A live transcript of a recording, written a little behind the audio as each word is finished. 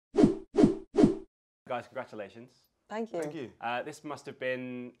Guys, congratulations. Thank you. Thank you. This must have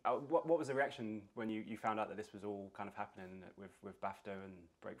been, what was the reaction when you found out that this was all kind of happening with BAFTA and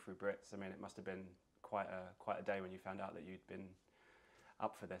Breakthrough Brits? I mean, it must have been quite a day when you found out that you'd been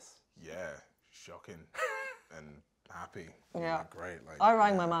up for this. Yeah, shocking and happy. Yeah. Great. Like, I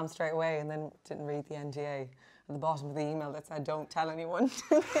rang my mum straight away and then didn't read the NDA at the bottom of the email that said, don't tell anyone.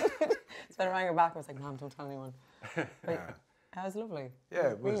 So I rang her back and was like, Mum, don't tell anyone. But it was lovely. Yeah,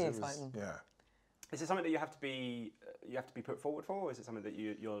 it was. Really exciting. Yeah. Is it something that you have to be put forward for, or is it something that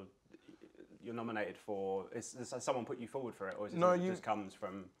you're nominated for? Is someone put you forward for it, or is it something that just comes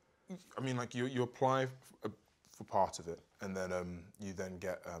from? I mean, like you apply for part of it, and then you then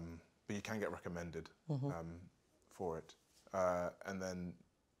get, but you can get recommended for it, and then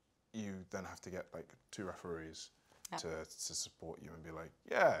you then have to get like 2 referees to support you and be like,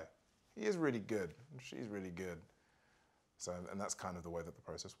 yeah, he is really good, she's really good. So, and that's kind of the way that the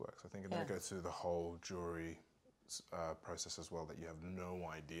process works, I think. And then it goes through the whole jury process as well that you have no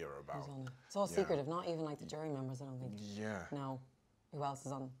idea about. It's all secretive, not even like the jury members, I don't think. Yeah. No. Who else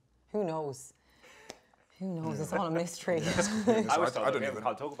is on? Who knows? Who knows? It's all a mystery. I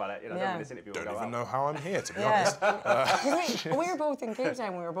can't talk about it. You know, I don't this interview will don't go even up. know how I'm here, to be honest. We were both in Cape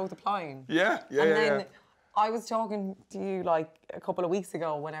Town, we were both applying. Yeah. And then I was talking to you like a couple of weeks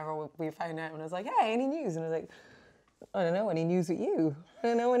ago whenever we found out, and I was like, hey, any news? And I was like, I don't know, any news with you? I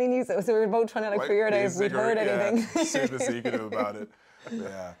don't know any news. So we were both trying to like figure it out if we'd heard anything. Super secretive about it.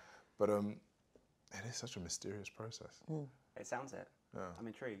 Yeah. But it is such a mysterious process. It sounds it. Yeah. I'm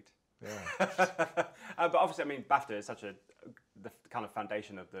intrigued. Yeah. But obviously, I mean, BAFTA is such the kind of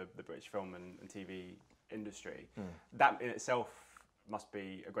foundation of the British film and TV industry. That in itself must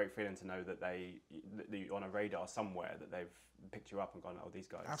be a great feeling to know that that you're on a radar somewhere, that they've picked you up and gone, oh, these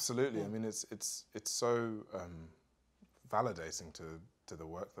guys. Absolutely. I mean, it's so validating to the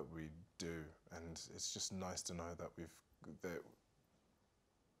work that we do, and it's just nice to know that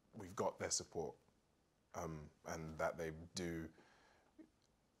we've got their support, and that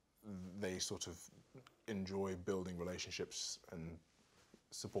they sort of enjoy building relationships and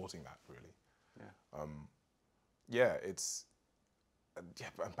supporting that, really. Yeah.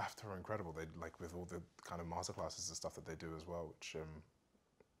 And BAFTA are incredible. They like with all the kind of masterclasses and stuff that they do as well, which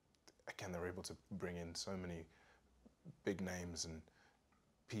again, they're able to bring in so many big names and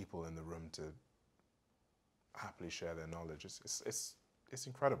people in the room to happily share their knowledge. It's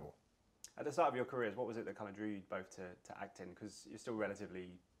incredible. At the start of your careers, what was it that kind of drew you both to acting? Because you're still relatively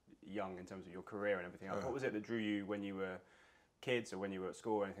young in terms of your career and everything else. What was it that drew you when you were kids or when you were at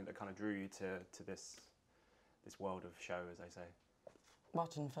school, or anything that kind of drew you to this world of show, as they say?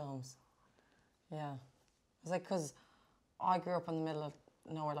 Watching films. Yeah. It's like, because I grew up in the middle of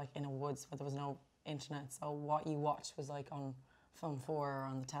nowhere, like in a woods where there was no internet, so what you watched was like on Film 4 or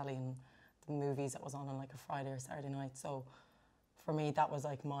on the telly, and the movies that was on like a Friday or Saturday night. So for me, that was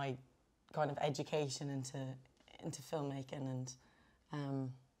like my kind of education into filmmaking,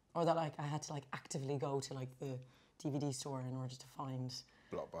 and or that like I had to like actively go to like the DVD store in order to find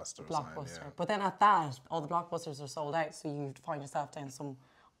Blockbuster. Yeah. But then at that, all the Blockbusters are sold out, so you'd find yourself down some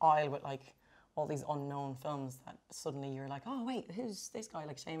aisle with like all these unknown films that suddenly you're like, oh wait, who's this guy?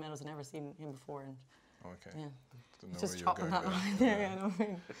 Like Shane Meadows, I've never seen him before. And okay. Yeah. Didn't know just where you were chopping going that line with there,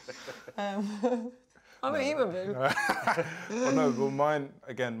 yeah, I'm an even bit. Well, no, well, mine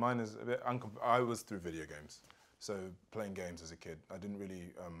is a bit I was through video games. So playing games as a kid, I didn't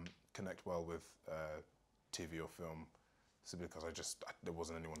really connect well with TV or film, simply because there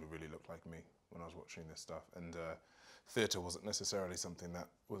wasn't anyone who really looked like me when I was watching this stuff. And theatre wasn't necessarily something that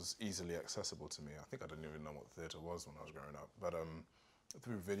was easily accessible to me. I think I didn't even know what theatre was when I was growing up. But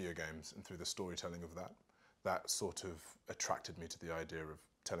through video games and through the storytelling of that sort of attracted me to the idea of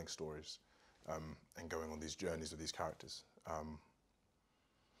telling stories and going on these journeys with these characters.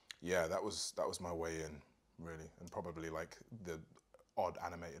 Yeah, that was my way in, really, and probably like the odd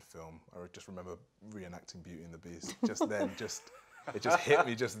animated film. I just remember reenacting Beauty and the Beast. It just hit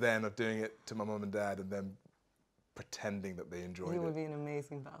me just then, of doing it to my mum and dad and then pretending that they enjoyed it. You would be an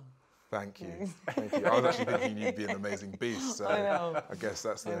amazing Val. Thank you. Thank you. I was actually thinking you'd be an amazing Beast, so I guess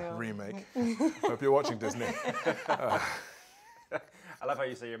that's the remake. Hope you're watching, Disney. I love how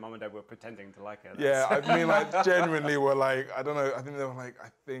you say your mum and dad were pretending to like her. Yeah, I mean, like, genuinely were like, I don't know, I think they were like, I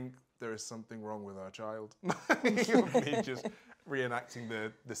think there is something wrong with our child. Me just reenacting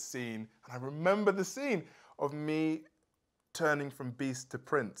the scene. And I remember the scene of me turning from Beast to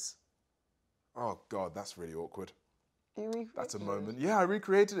Prince. Oh God, that's really awkward. You recreated That's a moment. Yeah, I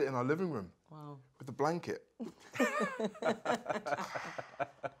recreated it in our living room. Wow. With the blanket.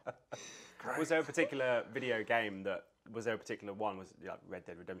 Was there a particular video game that was there a particular one? Was it like Red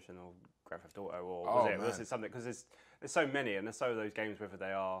Dead Redemption or Grand Theft Auto, or was it something? Because there's so many, and there's so those games, whether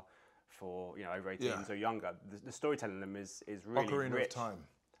they are for over 18s or younger, the storytelling in them is really Ocarina rich. of Time.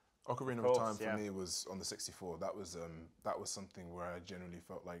 Ocarina of Time for me was on the 64. That was something where I genuinely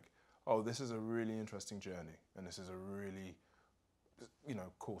felt like, oh, this is a really interesting journey, and this is a really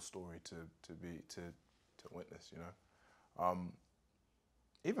cool story to witness.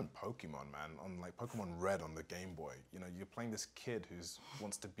 Even Pokemon, man, on like Pokemon Red on the Game Boy, you're playing this kid who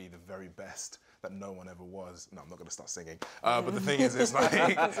wants to be the very best that no one ever was. No, I'm not going to start singing. But the thing is, it's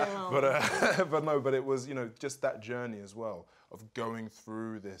like, but it was, just that journey as well of going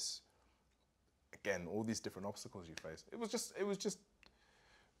through this, again, all these different obstacles you face.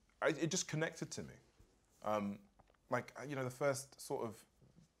 It just connected to me. The first sort of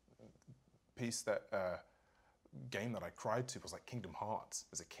piece that, game that I cried to was like Kingdom Hearts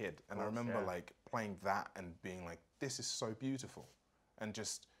as a kid, and I remember like playing that and being like, this is so beautiful, and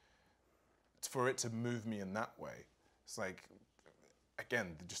just for it to move me in that way, it's like,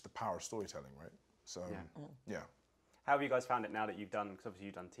 again, just the power of storytelling, right? So yeah. How have you guys found it now that you've done, because obviously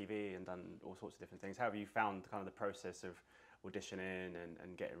you've done TV and done all sorts of different things, how have you found kind of the process of auditioning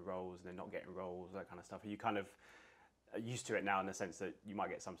and getting roles and then not getting roles, that kind of stuff? Are you kind of used to it now in the sense that you might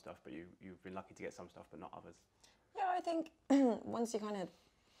get some stuff, but you've been lucky to get some stuff but not others? Yeah, I think once you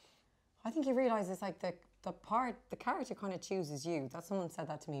I think you realise it's like the character kind of chooses you. Someone said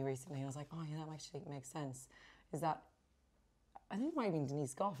that to me recently, and I was like, oh yeah, that actually makes sense. Is that, I think it might have been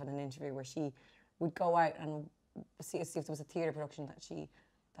Denise Goff in an interview where she would go out and see if there was a theatre production that she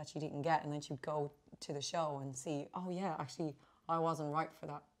didn't get, and then she'd go to the show and see, oh yeah, actually I wasn't right for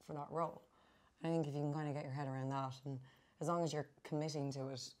that role. I think if you can kind of get your head around that, and as long as you're committing to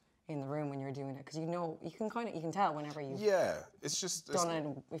it in the room when you're doing it, because you can tell whenever you've done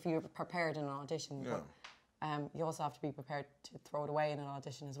it, if you're prepared in an audition. Yeah. But you also have to be prepared to throw it away in an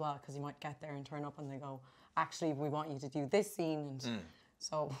audition as well, because you might get there and turn up and they go, actually, we want you to do this scene, and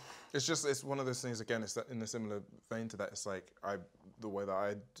so it's one of those things. Again, it's that in a similar vein to that. It's like the way that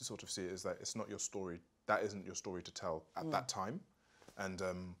I sort of see it is that it's not your story. That isn't your story to tell at that time, and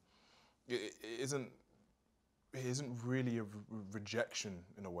it isn't really a rejection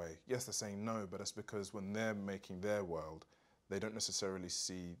in a way. Yes, they're saying no, but that's because when they're making their world, they don't necessarily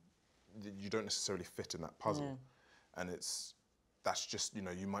see, you don't necessarily fit in that puzzle. And that's just,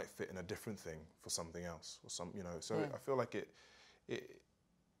 you might fit in a different thing for something else or so I feel like it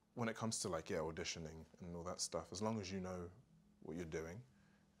when it comes to like, auditioning and all that stuff, as long as you know what you're doing,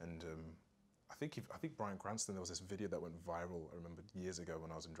 and I think Bryan Cranston, there was this video that went viral, I remember years ago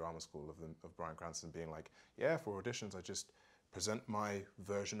when I was in drama school, of Bryan Cranston being like, yeah, for auditions, I just present my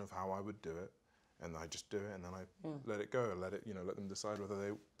version of how I would do it, and I just do it, and then I let it go, let them decide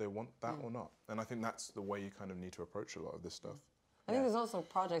whether they want that or not. And I think that's the way you kind of need to approach a lot of this stuff. I think there's also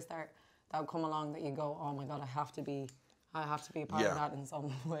projects that will come along that you go, oh my God, I have to be a part of that in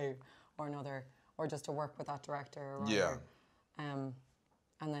some way or another, or just to work with that director or whatever. And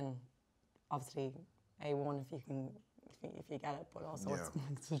then obviously A1 if you get it, but also it's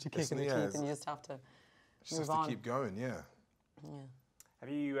such a kick in the teeth, and you just have to move on. To keep going, Have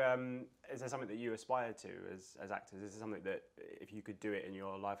you, is there something that you aspire to as actors? Is there something that if you could do it in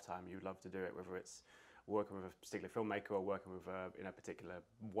your lifetime, you'd love to do it, whether it's working with a particular filmmaker or working with a particular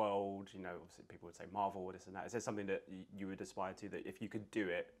world, obviously people would say Marvel or this and that. Is there something that you would aspire to, that if you could do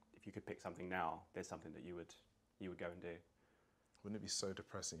it, if you could pick something now, there's something that you would go and do? Wouldn't it be so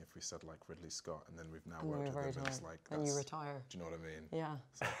depressing if we said like Ridley Scott and then we've now worked with him and it's like, and you retire? Do you know what I mean? Yeah.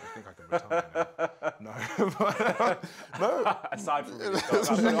 It's like, I think I can retire now. No. No. Aside from Ridley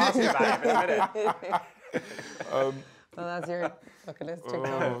Scott, I'm going to ask you about him in a minute. Well, that's your bucket list.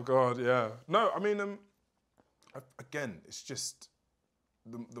 Oh God, yeah. No, I mean, again, it's just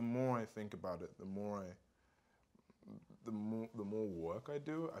the more I think about it, the more work I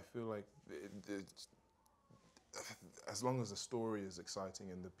do, I feel like as long as the story is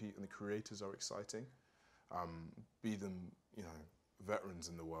exciting and the creators are exciting, be them veterans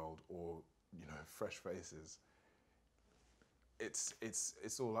in the world or fresh faces, it's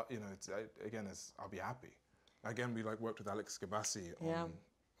all up. I'll be happy. Again, we worked with Alex Gabassi on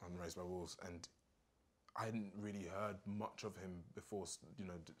Raised by Wolves, and I hadn't really heard much of him before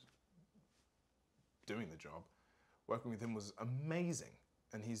doing the job. Working with him was amazing.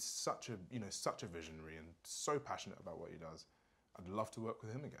 And he's such a visionary and so passionate about what he does. I'd love to work with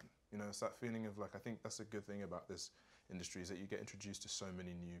him again. It's that feeling of I think that's a good thing about this industry, is that you get introduced to so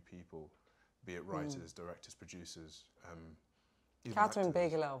many new people, be it writers, directors, producers. Catherine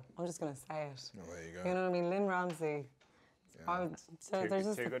Bigelow, I'm just going to say it. Oh, there you go. You know what I mean? Lynn Ramsey, Yeah. So there's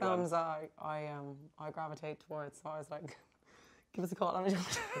just the films that I gravitate towards. So I was like, give us a call.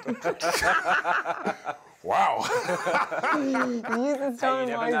 Wow. Hey, you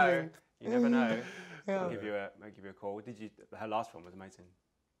never know. You never know. Yeah. I'll give you a call. Her last film was amazing.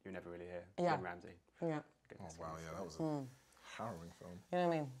 You were never really here. Yeah. Gordon Ramsay. Yeah. Oh wow, yeah, that was a harrowing film. You know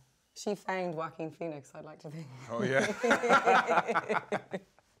what I mean? She found Joaquin Phoenix, I'd like to think. Oh yeah.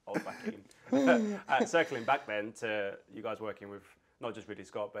 Old Joaquin. Circling back then to you guys working with not just Ridley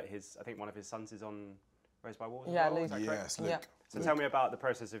Scott, but I think one of his sons is on Raised by Wolves. Yeah, as well. Luke. Yes, Luke. Yeah. So tell me about the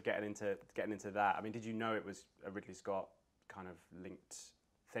process of getting into that. I mean, did you know it was a Ridley Scott kind of linked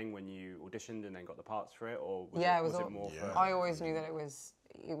thing when you auditioned and then got the parts for it, or was it more? Yeah. For... I always knew that it was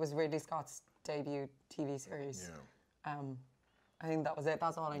Ridley Scott's debut TV series. Yeah. I think that was it.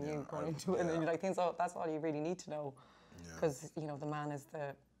 That's all I knew going into it. And then you're like, that's all you really need to know, because you know the man is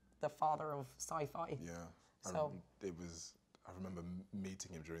the father of sci-fi. Yeah. So I remember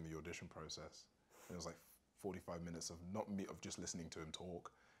meeting him during the audition process. And it was like 45 minutes of of just listening to him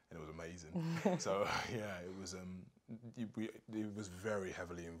talk, and it was amazing. So yeah, it was. He was very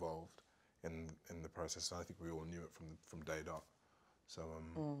heavily involved in the process. I think we all knew it from day dot. So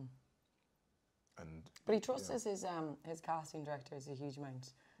but he trusts his casting director is a huge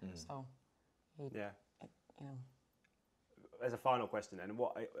amount. So he, you know. As a final question, then,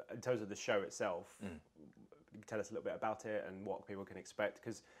 what in terms of the show itself, tell us a little bit about it and what people can expect,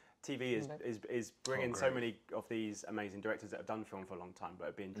 because TV is bringing so many of these amazing directors that have done film for a long time, but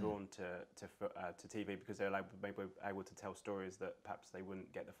are being drawn to TV because they're able to tell stories that perhaps they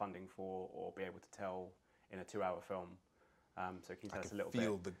wouldn't get the funding for or be able to tell in a 2-hour film. So can you tell us a little bit? I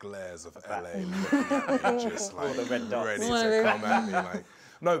feel the glares of LA looking at me, just like the red dots. ready to come at me. Like,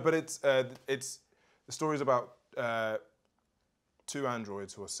 no, but it's the story's about 2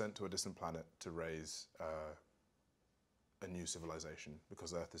 androids who are sent to a distant planet to raise a new civilization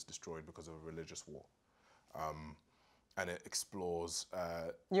because Earth is destroyed because of a religious war. And it explores...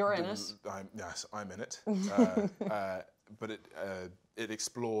 You're in it. Yes, I'm in it. But it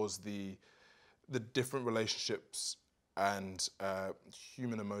explores the different relationships and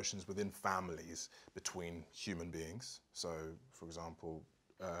human emotions within families between human beings. So, for example,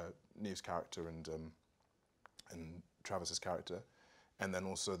 Niamh's character and Travis's character, and then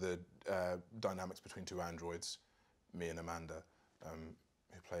also the dynamics between 2 androids, me and Amanda,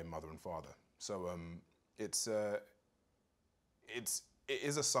 who play mother and father. So it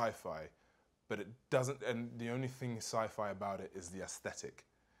is a sci-fi, but it doesn't. And the only thing sci-fi about it is the aesthetic.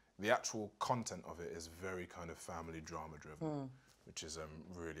 The actual content of it is very kind of family drama driven, which is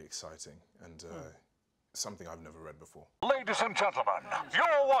really exciting and something I've never read before. Ladies and gentlemen,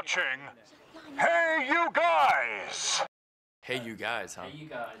 you're watching Hey You Guys! Hey You Guys, huh? Hey You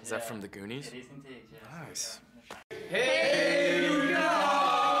Guys. Is that from the Goonies? It is indeed, yes. Nice. Hey